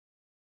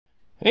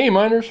Hey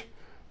miners,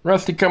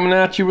 Rusty coming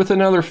at you with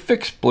another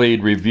fixed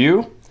blade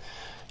review,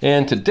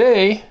 and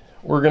today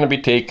we're going to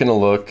be taking a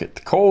look at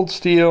the Cold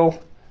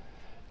Steel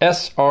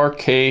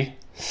Srk-C.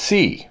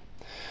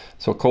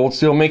 So Cold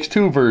Steel makes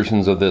two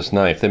versions of this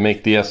knife. They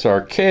make the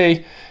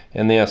Srk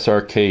and the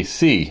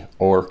Srk-C,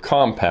 or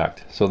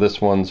compact. So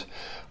this one's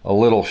a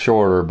little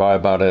shorter by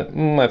about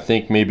I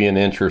think maybe an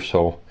inch or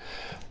so.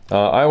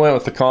 I went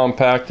with the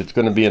compact. It's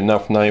going to be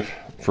enough knife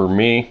for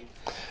me.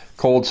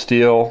 Cold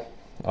Steel.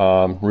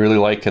 Really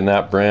liking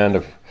that brand.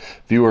 A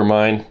viewer of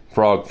mine,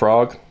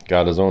 Frog,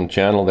 got his own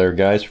channel there,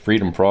 guys.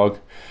 Freedom Frog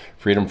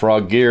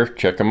Gear.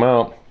 Check him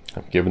out.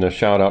 I've given a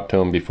shout out to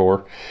him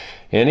before.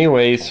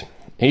 Anyways,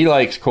 he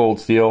likes Cold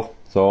Steel,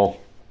 so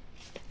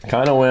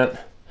kind of went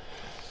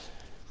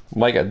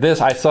like this.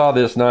 I saw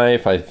this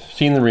knife. I've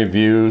seen the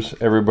reviews.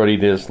 Everybody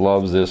just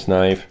loves this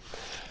knife,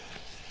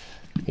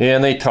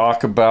 and they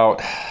talk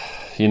about,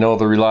 you know,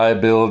 the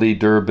reliability,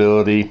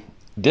 durability.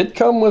 Did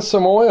come with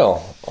some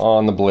oil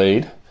on the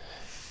blade,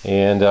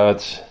 and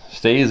it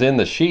stays in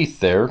the sheath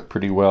there,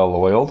 pretty well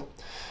oiled.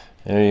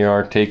 And you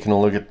are taking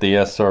a look at the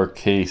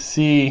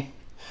Srk-C.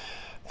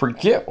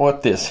 Forget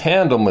what this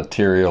handle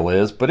material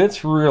is, but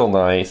it's real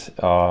nice.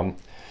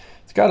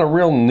 It's got a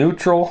real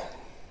neutral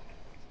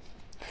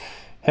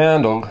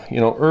handle,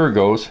 you know,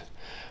 ergos.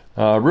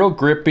 Real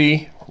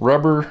grippy,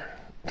 rubber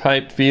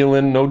type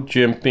feeling, no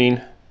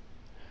jimping.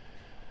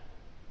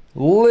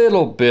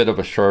 Little bit of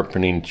a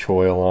sharpening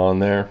choil on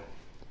there.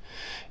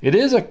 It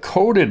is a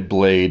coated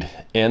blade,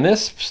 and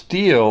this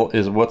steel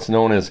is what's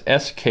known as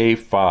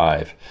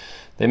SK5.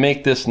 They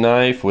make this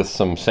knife with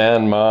some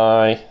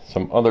Sanmai,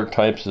 some other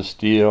types of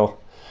steel.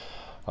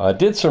 I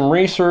did some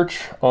research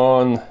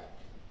on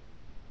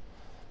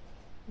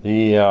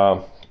the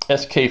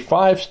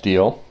SK5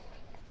 steel,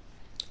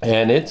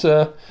 and it's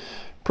a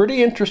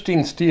pretty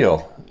interesting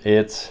steel.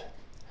 It's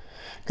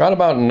got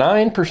about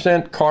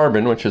 9%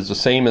 carbon, which is the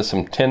same as some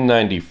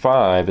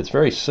 1095. It's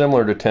very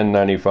similar to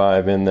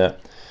 1095 in that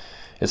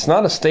it's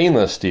not a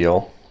stainless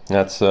steel.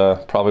 That's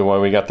probably why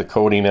we got the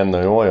coating and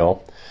the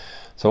oil.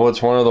 So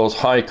it's one of those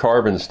high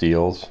carbon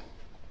steels.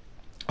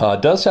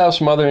 It does have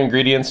some other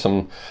ingredients,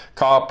 some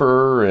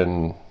copper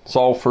and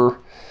sulfur.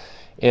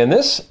 And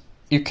this,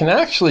 you can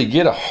actually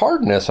get a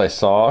hardness, I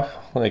saw,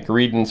 like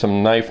reading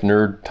some knife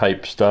nerd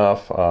type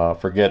stuff.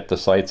 Forget the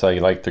sites I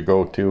like to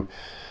go to.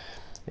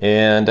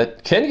 And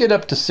it can get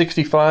up to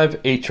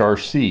 65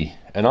 HRC,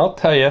 and I'll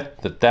tell you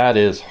that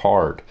is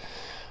hard.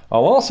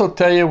 I'll also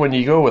tell you, when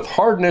you go with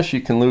hardness,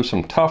 you can lose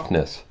some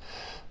toughness.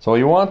 So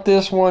you want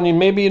this one,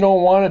 maybe you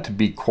don't want it to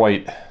be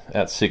quite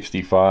at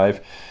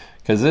 65,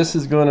 because this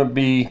is going to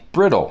be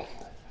brittle.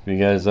 If you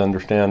guys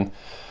understand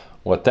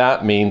what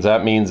that means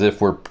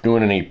if we're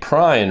doing any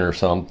prying or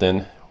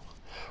something,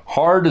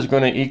 hard is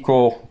going to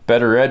equal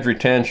better edge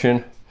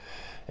retention,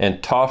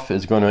 and tough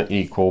is going to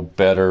equal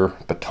better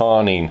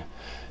batoning,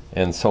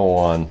 and so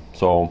on.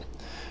 So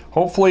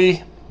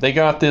hopefully they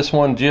got this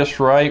one just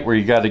right, where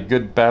you got a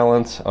good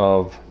balance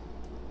of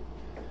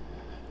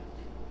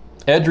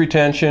edge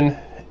retention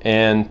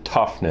and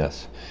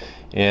toughness.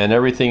 And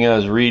everything I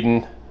was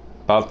reading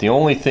about, the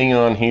only thing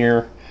on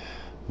here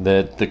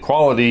that the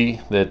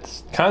quality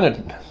that's kind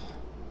of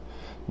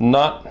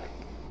not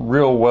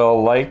real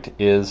well liked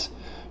is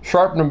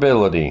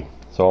sharpenability.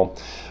 So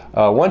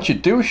once you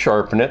do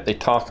sharpen it, they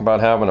talk about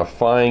having a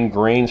fine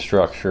grain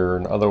structure.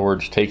 In other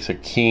words, takes a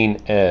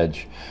keen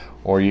edge,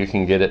 or you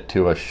can get it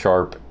to a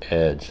sharp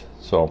edge.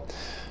 So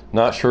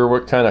not sure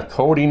what kind of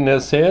coating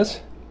this is.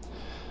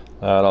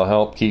 That'll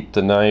help keep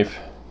the knife,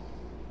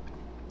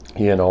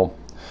 you know,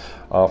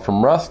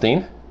 from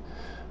rusting.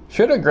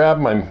 Should have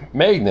grabbed my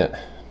magnet.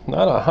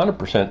 Not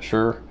 100%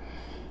 sure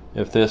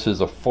if this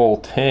is a full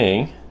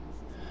tang,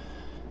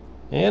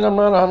 and I'm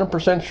not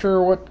 100%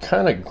 sure what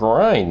kind of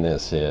grind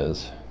this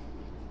is.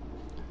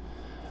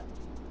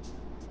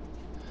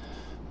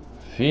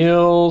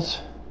 Feels,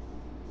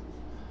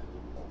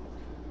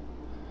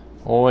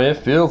 oh, it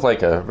feels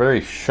like a very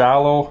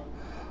shallow,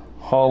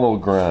 hollow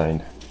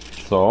grind.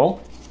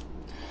 So,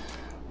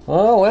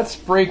 well, let's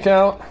break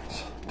out,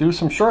 do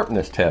some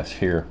sharpness tests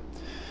here.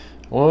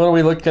 What are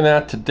we looking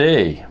at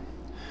today?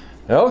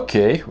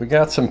 Okay, we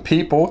got some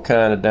people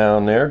kind of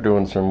down there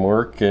doing some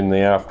work in the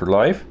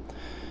afterlife,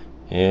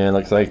 and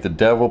looks like the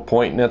devil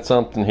pointing at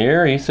something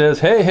here. He says,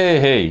 hey, hey,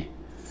 hey,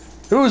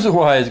 who's the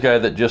wise guy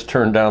that just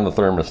turned down the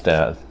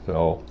thermostat?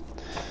 So,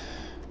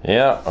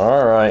 yeah,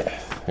 all right.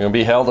 You're gonna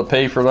be held to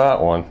pay for that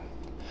one.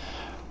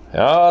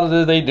 How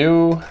did they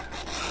do?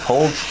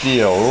 Cold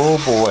Steel, oh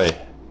boy.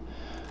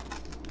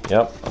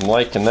 Yep, I'm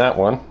liking that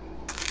one.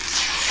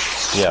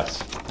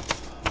 Yes,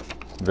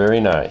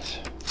 very nice.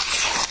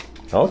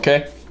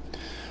 Okay,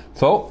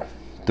 so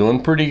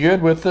doing pretty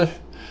good with the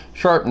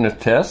sharpness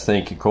test.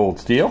 Thank you, Cold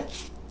Steel.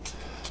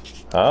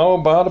 How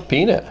about a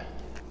peanut?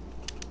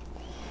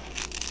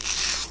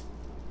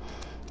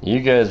 You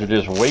guys are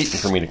just waiting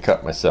for me to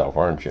cut myself,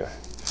 aren't you?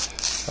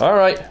 All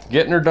right,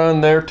 getting her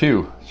done there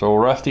too. So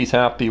Rusty's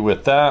happy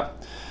with that.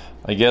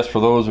 I guess for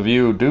those of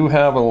you who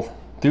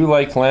do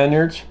like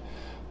lanyards,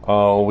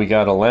 we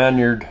got a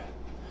lanyard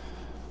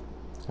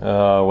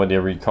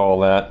whatever you call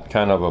that,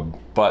 kind of a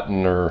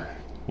button, or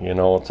you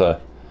know, it's a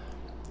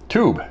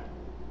tube,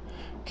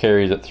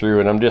 carries it through.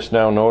 And I'm just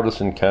now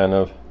noticing, kind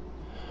of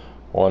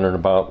wondering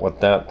about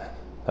what that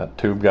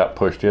tube got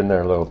pushed in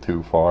there a little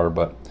too far.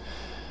 But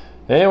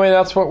anyway,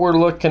 that's what we're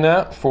looking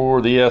at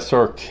for the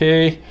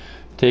Srk.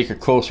 Take a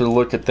closer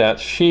look at that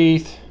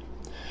sheath.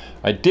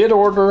 I did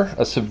order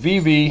a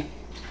Civivi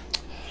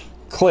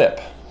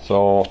clip,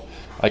 so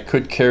I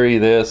could carry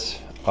this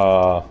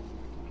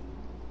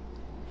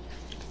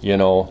you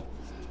know,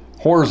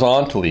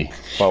 horizontally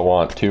if I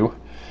want to.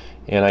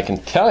 And I can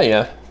tell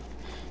you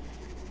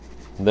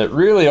that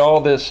really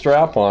all this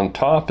strap on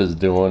top is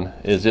doing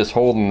is just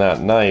holding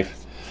that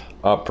knife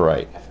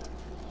upright.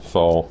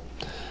 So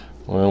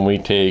when we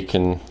take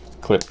and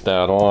clip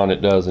that on,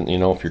 it doesn't, you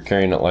know, if you're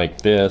carrying it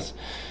like this.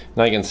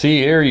 And I can see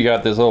here you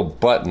got this little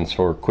button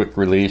for quick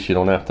release. You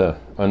don't have to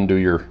undo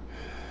your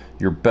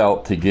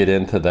belt to get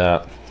into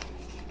that.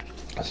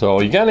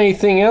 So you got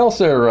anything else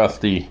there,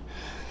 Rusty?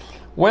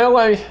 Well,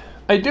 I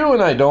do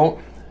and I don't.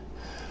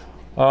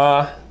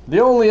 The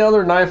only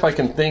other knife I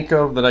can think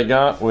of that I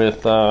got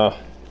with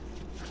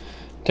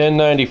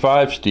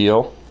 1095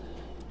 steel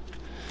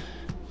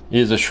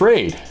is a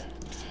Schrade.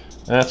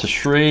 That's a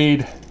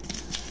Schrade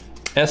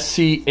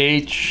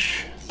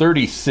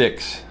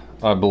SCH36,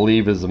 I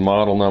believe is the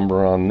model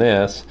number on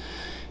this.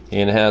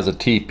 And it has a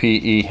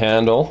TPE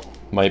handle.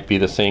 Might be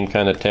the same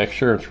kind of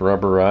texture. It's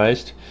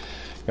rubberized.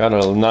 Got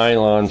a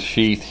nylon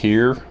sheath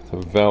here, the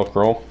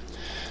Velcro.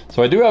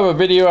 So I do have a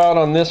video out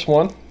on this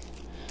one.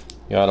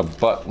 Got a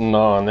button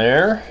on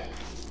there.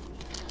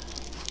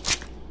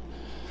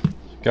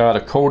 Got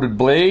a coated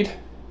blade.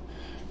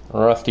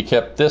 Rusty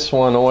kept this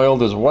one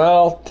oiled as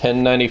well.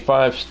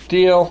 1095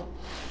 steel.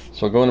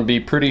 So going to be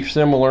pretty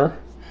similar.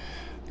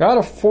 Got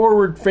a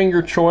forward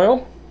finger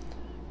choil.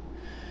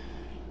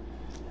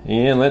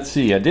 And let's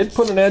see, I did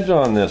put an edge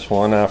on this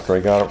one after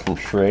I got it from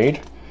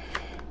Schrade.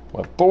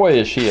 But boy,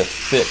 is she a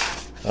thick.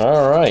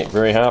 Alright,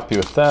 very happy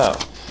with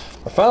that.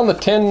 I found the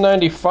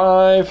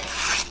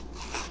 1095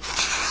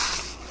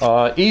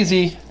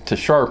 easy to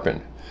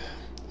sharpen.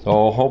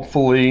 So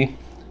hopefully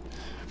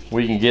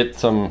we can get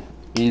some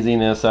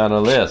easiness out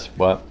of this.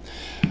 But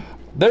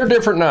they're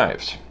different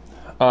knives.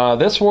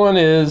 This one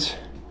is,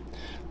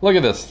 look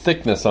at this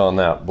thickness on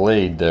that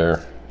blade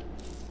there.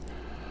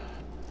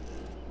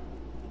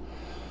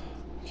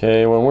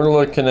 Okay, when we're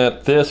looking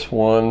at this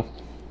one,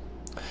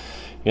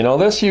 you know,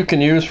 this you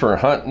can use for a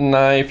hunting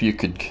knife. You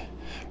could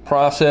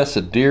process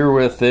a deer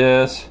with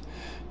this.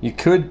 You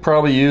could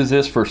probably use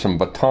this for some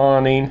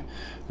batoning.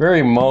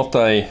 Very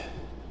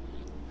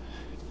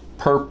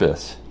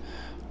multi-purpose.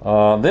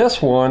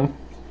 This one,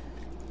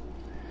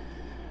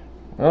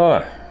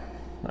 I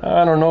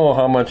don't know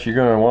how much you're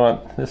going to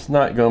want. This is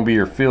not going to be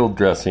your field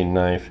dressing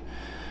knife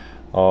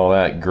all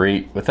that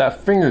great. With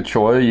that finger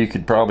choil, you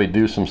could probably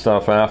do some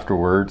stuff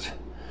afterwards.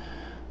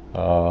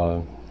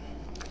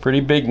 Pretty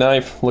big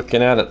knife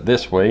looking at it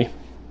this way.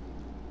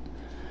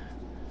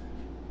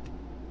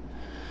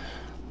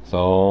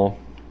 So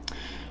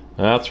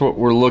that's what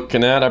we're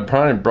looking at. I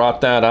probably brought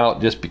that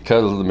out just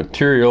because of the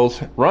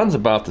materials. It runs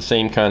about the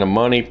same kind of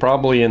money,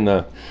 probably in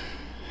the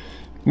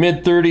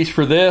mid 30s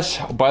for this.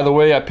 By the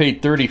way, I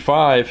paid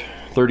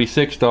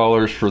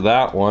 $36 for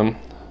that one,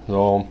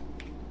 so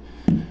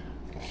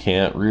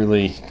can't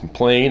really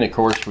complain. Of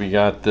course, we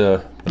got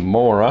the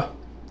Mora.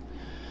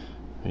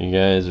 You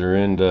guys are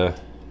into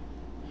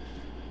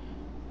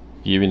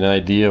give you an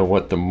idea of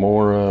what the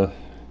Mora,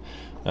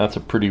 that's a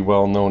pretty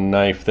well-known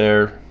knife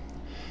there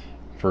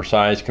for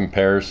size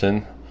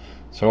comparison.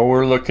 So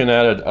we're looking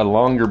at a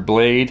longer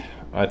blade.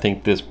 I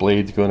think this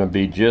blade's going to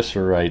be just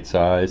the right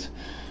size.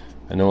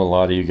 I know a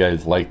lot of you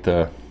guys like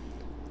the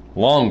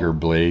longer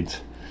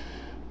blades,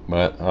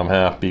 but I'm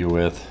happy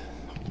with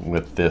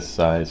this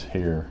size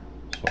here.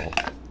 So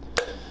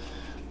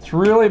it's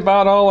really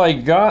about all I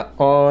got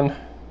on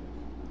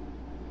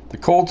the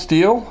Cold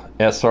Steel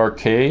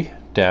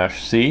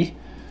Srk-C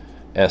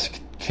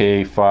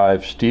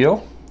SK5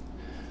 steel.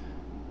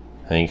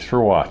 Thanks for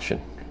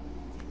watching.